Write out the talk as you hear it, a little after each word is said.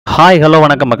Hi, hello,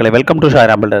 வணக்கம் மக்களே. Welcome to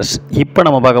SAIRAM BUILDERS. இப்போ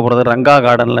நம்ம பார்க்க போகிறது ரங்கா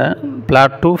கார்டனில்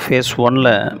பிளாட் 2 ஃபேஸ் 1ல்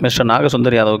மிஸ்டர்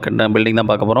நாகசுந்தர் யாதவ் கட்ட பில்டிங் தான்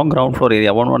பார்க்க போகிறோம். Ground floor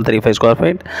area 1135 square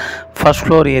feet, first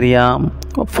floor area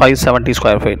 570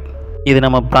 square feet. இது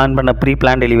நம்ம பிளான் பண்ண ப்ரீ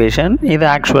பிளான்ட் எலிவேஷன், இது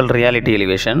ஆக்சுவல் ரியாலிட்டி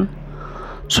எலிவேஷன்.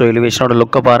 ஸோ எலிவேஷனோட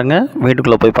லுக்கை பாருங்கள்,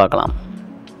 வீட்டுக்குள்ளே போய் பார்க்கலாம்.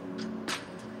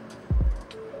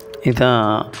 இதுதான்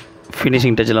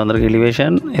ஃபினிஷிங் டச்சில் வந்திருக்கு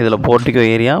எலிவேஷன். இதில் போர்ட்டிகோ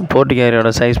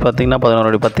ஏரியாவோட சைஸ் பார்த்திங்கன்னா 11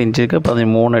 அடி 10 இன்ச்சுக்கு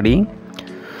 13 அடி.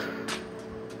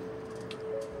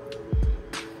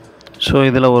 ஸோ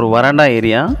இதில் ஒரு வராண்டா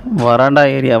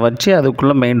ஏரியா வச்சு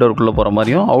அதுக்குள்ளே மெயின் டோருக்குள்ளே போகிற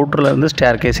மாதிரியும் அவுட்டர்லேருந்து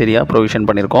ஸ்டேர் கேஸ் ஏரியா ப்ரொவிஷன்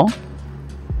பண்ணியிருக்கோம்.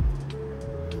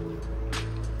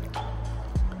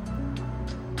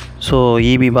 So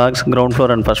EB box ground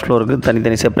floor and first ஃப்ளோருக்கு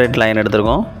தனித்தனி செப்பரேட் லைன்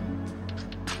எடுத்திருக்கோம்.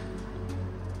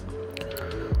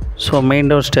 ஸோ மெயின்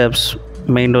டோர்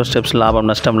ஸ்டெப்ஸ் லாபம்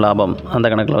நஷ்டம் லாபம் அந்த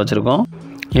கணக்கில் வச்சுருக்கோம்.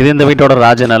 இது இந்த வீட்டோட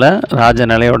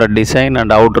ராஜநிலையோட design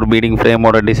and outer feeding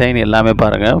ஃப்ரேமோட design எல்லாமே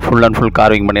பாருங்கள், ஃபுல் அண்ட் ஃபுல்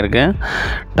கார்விங் பண்ணியிருக்கேன்.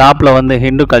 டாப்பில் வந்து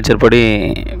ஹிந்து கல்ச்சர் படி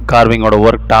கார்விங்கோட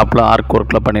ஒர்க் டாப்பில் ஆர்க்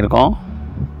ஒர்க்கில் பண்ணியிருக்கோம்.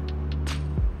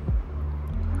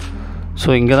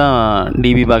 ஸோ இங்கே தான்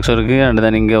டிபி பாக்ஸ் இருக்குது. அண்ட்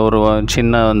தென் இங்கே ஒரு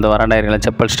சின்ன இந்த வராண்டா ஏரியாவில்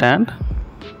செப்பல் ஸ்டாண்ட்.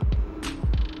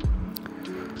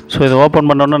 ஸோ இது ஓப்பன்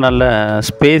பண்ணோன்னா நல்ல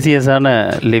ஸ்பேசியஸான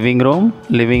லிவிங்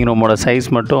ரூமோட சைஸ்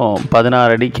மட்டும் 16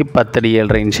 அடிக்கு 10 அடி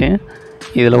 7 இன்ச்சு.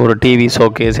 இதில் ஒரு டிவி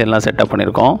ஷோகேஸ் எல்லாம் செட்டப்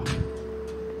பண்ணியிருக்கோம்.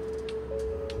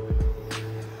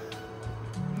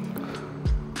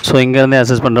 ஸோ இங்கேருந்து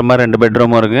அக்சஸ் பண்ணுற மாதிரி 2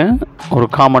 பெட்ரூமும் இருக்குது. ஒரு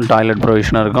காமன் டாய்லெட்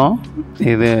ப்ரொவிஷனும் இருக்கும்.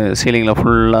 இது சீலிங்கில்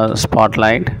ஃபுல்லாக ஸ்பாட்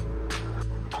லைட்.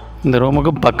 இந்த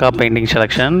ரூமுக்கு பக்கா பெயிண்டிங்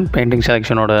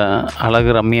செலெக்ஷனோட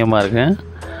அழகு ரம்மியமாக இருக்குது.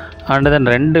 அண்ட் தென்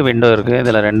 2 விண்டோ இருக்குது.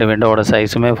 இதில் 2 விண்டோவோட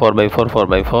சைஸுமே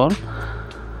 4x4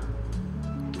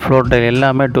 ஃப்ளோர் டைல்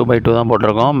எல்லாமே 2x2 தான்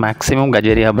போட்டிருக்கோம். மேக்ஸிமம்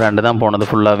கஜேரியா பிராண்டு தான் போனது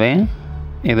ஃபுல்லாகவே.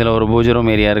 இதில் ஒரு பூஜா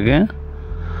ரூம் ஏரியா இருக்குது.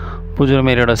 பூஜா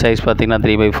ரூம் ஏரியாவோட சைஸ் பார்த்திங்கன்னா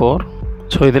 3x4.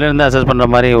 ஸோ இதிலேருந்து அக்சஸ் பண்ணுற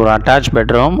மாதிரி ஒரு அட்டாச்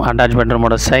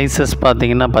பெட்ரூமோட சைஸஸ்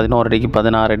பார்த்திங்கன்னா 11 அடிக்கு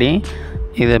 16 அடி.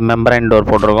 இது மெம்பரைன்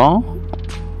டோர் போட்டிருக்கோம்.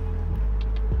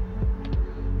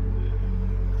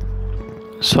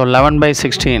 ஸோ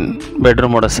 11x16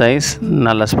 பெட்ரூமோட சைஸ்,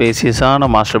 நல்ல ஸ்பேசியஸான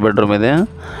மாஸ்டர் பெட்ரூம். இது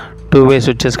 2-way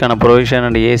சுவிட்சஸ்க்கான provision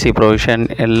and AC provision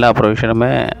எல்லா ப்ரொவிஷனுமே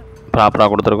ப்ராப்பராக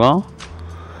கொடுத்துருக்கோம்.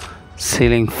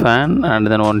 Ceiling fan and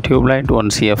then 1 tube light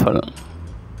 1 CFL.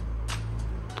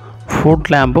 Food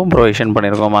லேம்பும் provision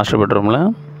பண்ணியிருக்கோம் மாஸ்டர் பெட்ரூமில்.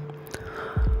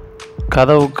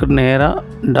 கதவுக்கு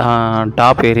நேராக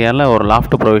டாப் ஏரியாவில் ஒரு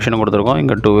லாஃப்ட் ப்ரொவிஷனும் கொடுத்துருக்கோம்.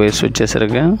 இங்கே 2-way சுவிட்சஸ்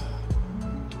இருக்குது.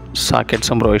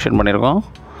 சாக்கெட்ஸும் ப்ரொவிஷன் பண்ணியிருக்கோம்.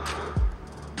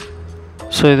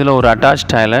 ஸோ இதில் ஒரு அட்டாச்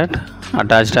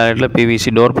டாய்லெட்டில்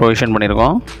PVC டோர் ப்ரொவிஷன்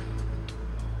பண்ணியிருக்கோம்.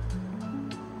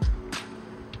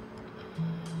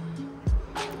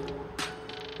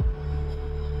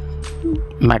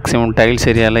 மேக்ஸிமம் டைல்ஸ்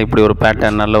ஏரியாவில் இப்படி ஒரு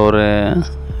பேட்டர்ன், நல்ல ஒரு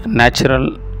நேச்சுரல்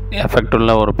எஃபெக்ட்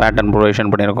உள்ள ஒரு பேட்டர்ன்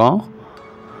ப்ரொவிஷன் பண்ணியிருக்கோம்.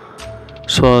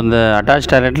 ஸோ இந்த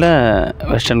attach டாய்லெட்டில்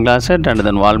western closet and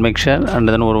then wall mixer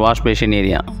and then ஒரு வாஷ் பேஷன்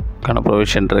ஏரியாக்கான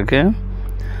ப்ரொவிஷன் இருக்குது.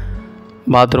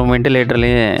 பாத்ரூம்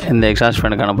வென்டிலேட்டர்லேயே இந்த எக்ஸாஸ்ட்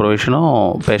ஃபேனுக்கான ப்ரொவிஷனும்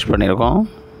பேஸ்ட் பண்ணியிருக்கோம்.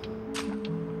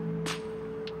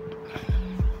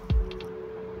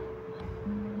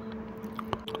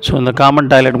 ஸோ இந்த காமன்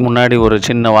டாய்லெட் முன்னாடி ஒரு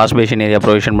சின்ன வாஷ் பேஷன் ஏரியா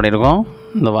ப்ரொவிஷன் பண்ணியிருக்கோம்.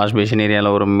 இந்த வாஷ் பேஷன்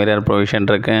ஏரியாவில் ஒரு மிரர் ப்ரொவிஷன்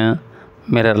இருக்குது.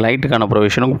 மிரர் லைட்டுக்கான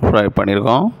ப்ரொவிஷனும் ப்ரொவைட்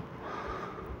பண்ணியிருக்கோம்.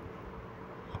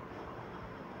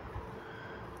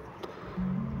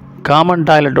 காமன்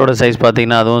டாய்லெட்டோட சைஸ்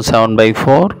பார்த்திங்கன்னா அதுவும்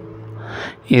 7x4.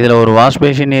 இதில் ஒரு wash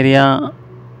basin area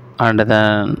and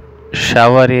then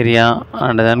shower area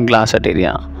and then closet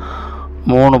area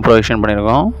 3 provision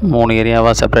பண்ணியிருக்கோம். 3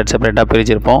 ஏரியாவாக செப்பரேட்டாக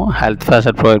பிரிச்சிருப்போம். ஹெல்த்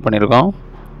ஃபேஸட் ப்ரொவைட் பண்ணியிருக்கோம்.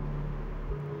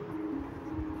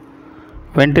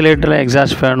 வென்டிலேட்டரில்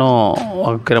எக்ஸாஸ்ட் ஃபேனும்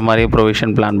வைக்கிற மாதிரி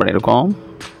ப்ரொவிஷன் பிளான் பண்ணியிருக்கோம்.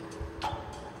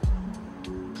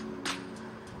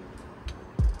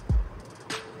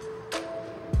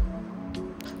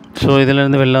 ஸோ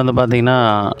இதிலேருந்து வெளில வந்து பார்த்திங்கன்னா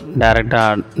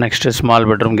டேரெக்டாக நெக்ஸ்ட்டு ஸ்மால்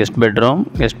பெட்ரூம்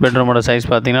கெஸ்ட் பெட்ரூமோட சைஸ்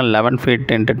பார்த்திங்கன்னா 11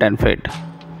 feet into 10 feet.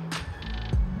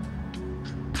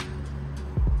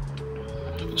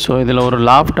 ஸோ இதில் ஒரு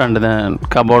loft and then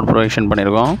cupboard provision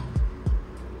பண்ணியிருக்கோம்.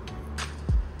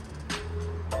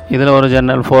 இதில் ஒரு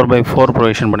ஜன்னல் 4x4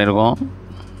 ப்ரொவிஷன் பண்ணியிருக்கோம்.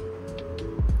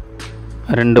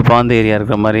 2 பாந்து ஏரியா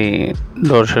இருக்கிற மாதிரி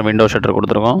விண்டோ ஷட்டர்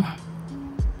கொடுத்துருக்கோம்.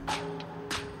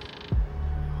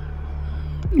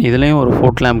 இதுலேயும் ஒரு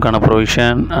food லேம்ப்க்கான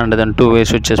provision and then 2-way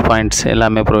சுவிட்சஸ் points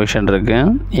எல்லாமே ப்ரொவிஷன்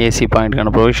இருக்குது. ஏசி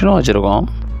பாயிண்ட்க்கான ப்ரொவிஷனும் வச்சுருக்கோம்.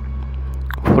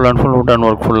 Full and full would and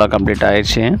work ஃபுல்லாக கம்ப்ளீட்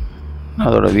ஆகிடுச்சு.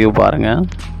 அதோட வியூ பாருங்கள்.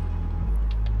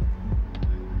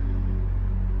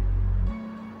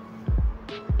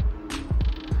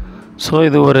 ஸோ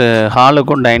இது ஒரு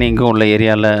ஹாலுக்கும் டைனிங்க்கும் உள்ள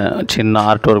ஏரியாவில் சின்ன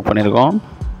ஆர்ட் ஒர்க் பண்ணியிருக்கோம்.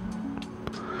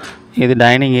 இது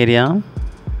dining area.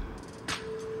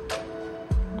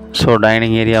 So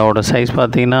dining ஏரியாவோட size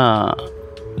பார்த்திங்கன்னா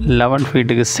 11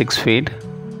 ஃபீட்டுக்கு 6 ஃபீட்.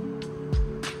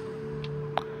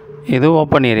 இது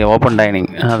ஓப்பன் ஏரியா, ஓப்பன் டைனிங்,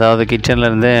 அதாவது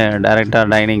கிச்சன்லேருந்தே டைரெக்டாக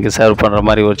டைனிங்க்கு சர்வ் பண்ணுற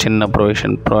மாதிரி ஒரு சின்ன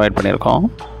ப்ரொவிஷன் ப்ரொவைட் பண்ணியிருக்கோம்.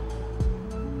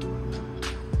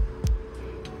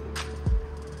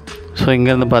 ஸோ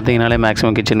இங்கேருந்து பார்த்தீங்கனாலே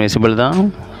மேக்ஸிமம் கிச்சன் விசிபிள் தான்.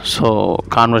 ஸோ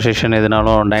கான்வர்சேஷன்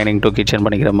எதுனாலும் டைனிங் டு கிச்சன்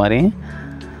பண்ணிக்கிற மாதிரி.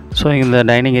 ஸோ இந்த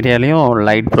dining ஏரியாலையும்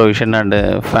light provision and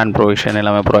fan provision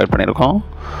எல்லாமே ப்ரொவைட் பண்ணியிருக்கோம்.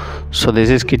 So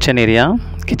this is kitchen area.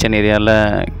 Kitchen ஏரியாவில்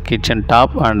கிச்சன்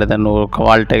டாப் அண்டு தென் ஒரு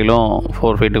வால் டைலும்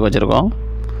 4 ஃபீட்டுக்கு வச்சுருக்கோம்.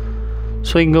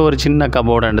 ஸோ இங்கே ஒரு சின்ன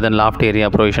cupboard and then loft area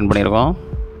provision பண்ணியிருக்கோம்.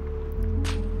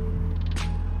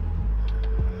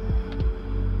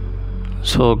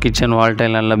 ஸோ கிச்சன் வால்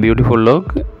டைல் நல்ல பியூட்டிஃபுல்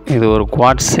லுக். இது ஒரு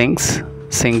குவாட்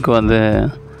சிங்க் வந்து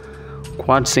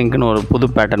குவாட் சிங்க்னு ஒரு புது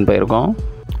பேட்டர்ன் போயிருக்கோம்.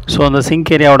 ஸோ அந்த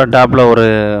சிங்க் ஏரியாவோட டாப்பில் ஒரு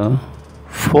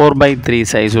 4x3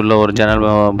 சைஸ் உள்ள ஒரு ஜன்னல்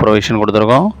ப்ரொவிஷன்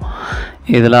கொடுத்துருக்கோம்.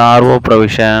 இதில் RO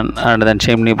provision and then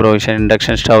chimney provision,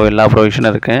 induction stove எல்லா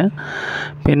ப்ரொவிஷனும் இருக்குது.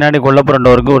 பின்னாடி கொல்லப்புறம்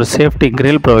டோருக்கு ஒரு சேஃப்டி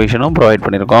கிரில் ப்ரொவிஷனும் ப்ரொவைட்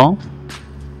பண்ணியிருக்கோம்.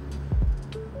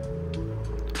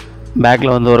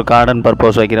 பேக்கில் வந்து ஒரு கார்டன்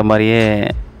பர்பஸ் வைக்கிற மாதிரியே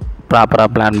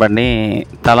ப்ராப்பராக பிளான் பண்ணி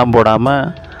தளம் போடாமல்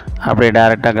அப்படியே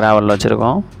டைரெக்டாக கிராவலில்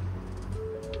வச்சுருக்கோம்.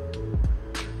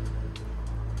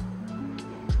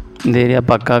 இந்த ஏரியா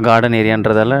பக்கா கார்டன்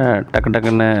ஏரியான்றதால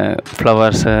டக்குன்னு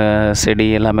ஃப்ளவர்ஸு, செடி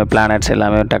எல்லாமே, பிளானட்ஸ்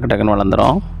எல்லாமே டக்குன்னு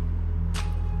வளர்ந்துடும்.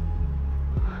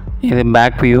 இது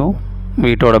பேக் வியூ,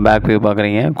 வீட்டோட பேக் வியூ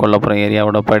பார்க்குறீங்க, கொல்லப்புறம்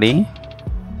ஏரியாவோட படி.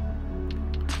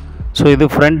 ஸோ இது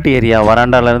ஃப்ரண்ட் ஏரியா.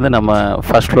 வராண்டாலேருந்து நம்ம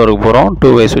ஃபஸ்ட் ஃப்ளோருக்கு போகிறோம்.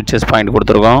 2-way சுவிட்சஸ் பாயிண்ட்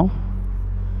கொடுத்துருக்கோம்.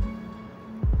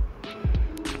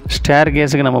 ஸ்டேர்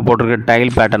கேஸுக்கு நம்ம போட்டிருக்க டைல்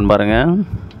பேட்டர்ன் பாருங்கள்.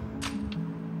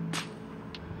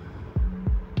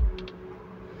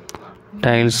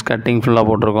 டைல்ஸ் கட்டிங் ஃபுல்லாக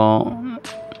போட்டிருக்கோம்.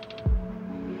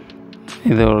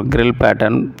 இது ஒரு கிரில்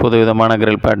பேட்டர்ன், புது விதமான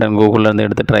கிரில் பேட்டர்ன் கூகுள்லேருந்து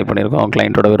எடுத்து ட்ரை பண்ணியிருக்கோம்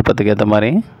கிளைண்ட்டோட விருப்பத்துக்கு ஏற்ற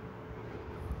மாதிரி.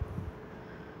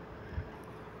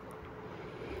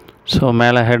 ஸோ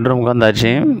மேலே ஹெட்ரூமுக்கு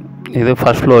வந்தாச்சு. இது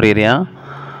first floor area.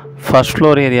 First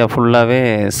floor area ஃபுல்லாகவே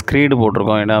ஸ்க்ரீடு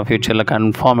போட்டிருக்கோம். ஏன்னா ஃப்யூச்சரில்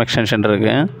கன்ஃபார்ம் எக்ஸ்டென்ஷன்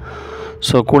இருக்குது.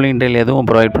 ஸோ கூலிங் டைல் எதுவும்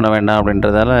ப்ரொவைட் பண்ண வேண்டாம்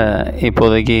அப்படின்றதால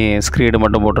இப்போதைக்கு ஸ்க்ரீடு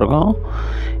மட்டும் போட்டிருக்கோம்.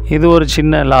 இது ஒரு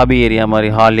சின்ன லாபி ஏரியா மாதிரி,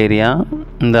 ஹால் ஏரியா.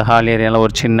 இந்த ஹால் ஏரியாவில்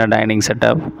ஒரு சின்ன டைனிங்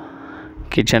செட்டப்,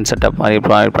 கிச்சன் செட்டப் மாதிரி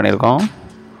ப்ரொவைட் பண்ணியிருக்கோம்.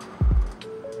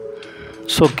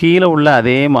 ஸோ கீழே உள்ள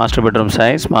அதே மாஸ்டர் பெட்ரூம்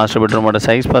சைஸ். மாஸ்டர் பெட்ரூமோட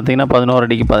சைஸ் பார்த்திங்கன்னா 11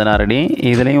 அடிக்கு 16 அடி.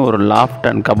 இதுலேயும் ஒரு loft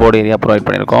and cupboard area provide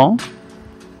பண்ணியிருக்கோம்.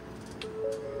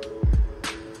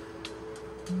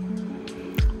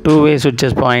 2-way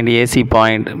சுவிட்சஸ் பாயிண்ட், ஏசி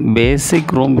பாயிண்ட்,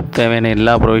 பேசிக் ரூம் தேவையான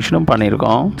எல்லா ப்ரொவிஷனும்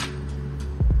பண்ணியிருக்கோம்.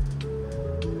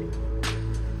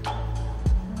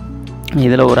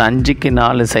 இதில் ஒரு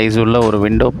 5x4 சைஸ் உள்ள ஒரு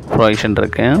விண்டோ ப்ரொவிஷன்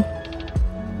இருக்குது.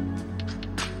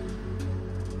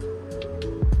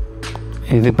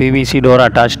 இது பிவிசி டோர்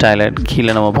அட்டாச் டாய்லெட்.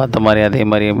 கீழே நம்ம பார்த்த மாதிரி அதே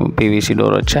மாதிரி பிவிசி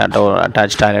டோர் வச்சு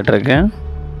அட்டாச் டாய்லெட் இருக்குது.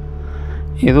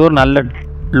 இது ஒரு நல்ல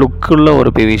லுக்குள்ள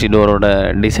ஒரு பிவிசி டோரோட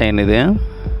டிசைன் இது.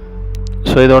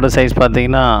 ஸோ இதோட சைஸ்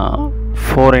பார்த்திங்கன்னா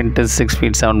 4 x 6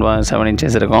 feet 7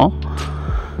 inches இருக்கும்.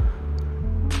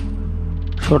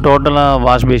 ஸோ டோட்டலாக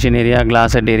wash basin area,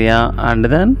 closet area and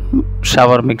then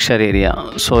shower mixer area.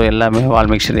 So எல்லாமே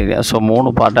வால் மிக்சர் ஏரியா. ஸோ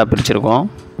 3 பார்ட்டாக பிரிச்சுருக்கோம்.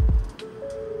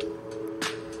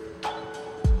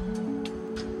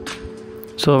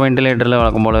 ஸோ வெண்டிலேட்டரில்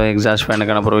வழக்கம் போல் எக்ஸாஸ்ட்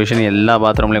ஃபேனுக்கான ப்ரொவிஷன் எல்லா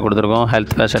பாத்ரூம்லேயும் கொடுத்துருக்கோம்.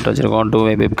 ஹெல்த் ஃபேஷட் வச்சுருக்கோம்.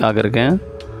 2-way பிப்காக்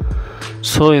இருக்குது.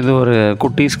 ஸோ இது ஒரு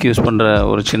குட்டீஸ்க்கு யூஸ் பண்ணுற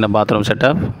ஒரு சின்ன பாத்ரூம்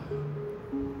செட்டப்.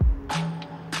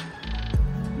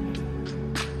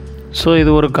 ஸோ இது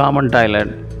ஒரு காமன்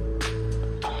டாய்லெட்.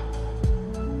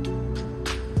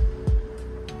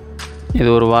 இது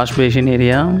ஒரு வாஷ் பேஷின்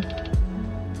ஏரியா.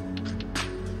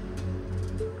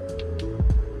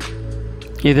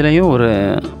 இதுலேயும் ஒரு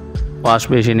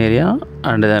wash basin area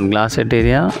and then closet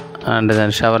area and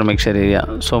then shower mixer area.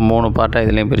 So 3 பார்ட்டாக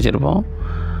இதுலேயும் பிரிச்சிருப்போம்.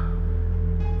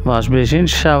 Wash basin,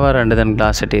 shower and then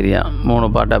closet area 3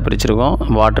 பார்ட்டாக பிரிச்சிருக்கோம்.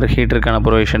 வாட்டர் ஹீட்டருக்கான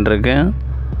ப்ரொவிஷன் இருக்குது.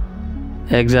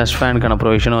 எக்ஸாஸ்ட் ஃபேனுக்கான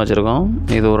ப்ரொவிஷனும் வச்சுருக்கோம்.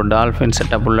 இது ஒரு டால்ஃபின்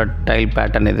செட்டப் உள்ள டைல்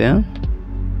பேட்டர்ன். இது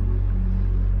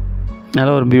நல்ல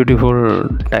ஒரு பியூட்டிஃபுல்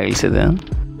டைல்ஸ் இது.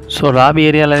 ஸோ லாபி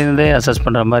ஏரியாவிலேருந்தே அசஸ்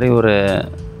பண்ணுற மாதிரி ஒரு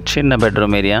சின்ன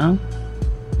பெட்ரூம் ஏரியா.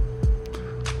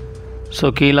 ஸோ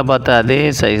கீழே பார்த்தா அதே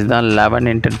சைஸ் தான், 11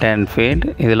 x 10 feet.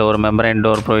 இதில் ஒரு membrane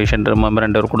door provision,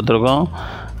 membrane door கொடுத்துருக்கோம்.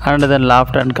 And then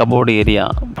loft and cupboard area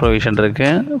provision இருக்குது.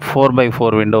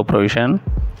 4x4 window provision.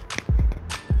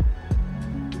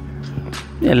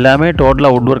 எல்லாமே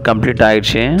டோட்டலாக வுட் ஒர்க் கம்ப்ளீட்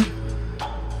ஆகிடுச்சு.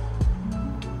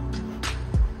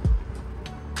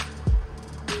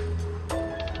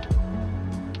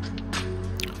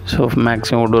 ஸோ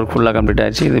மேக்ஸிமம் வுட் ஒர்க் ஃபுல்லாக கம்ப்ளீட்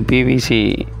ஆச்சு. இது பிவிசி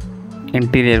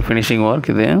இன்டீரியர் ஃபினிஷிங் ஒர்க்.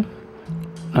 இது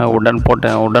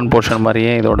உடன் போர்ஷன்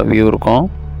மாதிரியே இதோட வியூ இருக்கும்.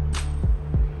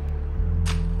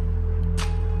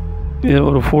 இது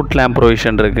ஒரு ஃபுட் லேம்ப்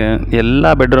ப்ரொவிஷன் இருக்குது. எல்லா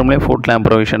பெட்ரூம்லேயும் ஃபுட் லேம்ப்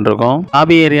ப்ரொவிஷன் இருக்கும்.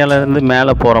 லாபி ஏரியாவிலேருந்து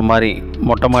மேலே போகிற மாதிரி,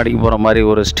 மொட்டை மாடிக்கு போகிற மாதிரி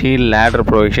ஒரு ஸ்டீல் லேடர்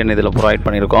ப்ரொவிஷன் இதில் ப்ரொவைட்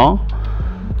பண்ணியிருக்கோம்.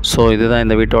 ஸோ இதுதான்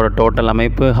இந்த வீட்டோட டோட்டல்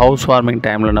அமைப்பு. ஹவுஸ் வார்மிங்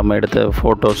டைமில் நம்ம எடுத்த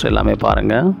ஃபோட்டோஸ் எல்லாமே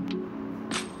பாருங்கள்.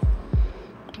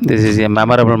 This is a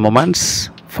memorable moments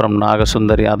from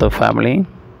நாகசுந்தர் Yadav family.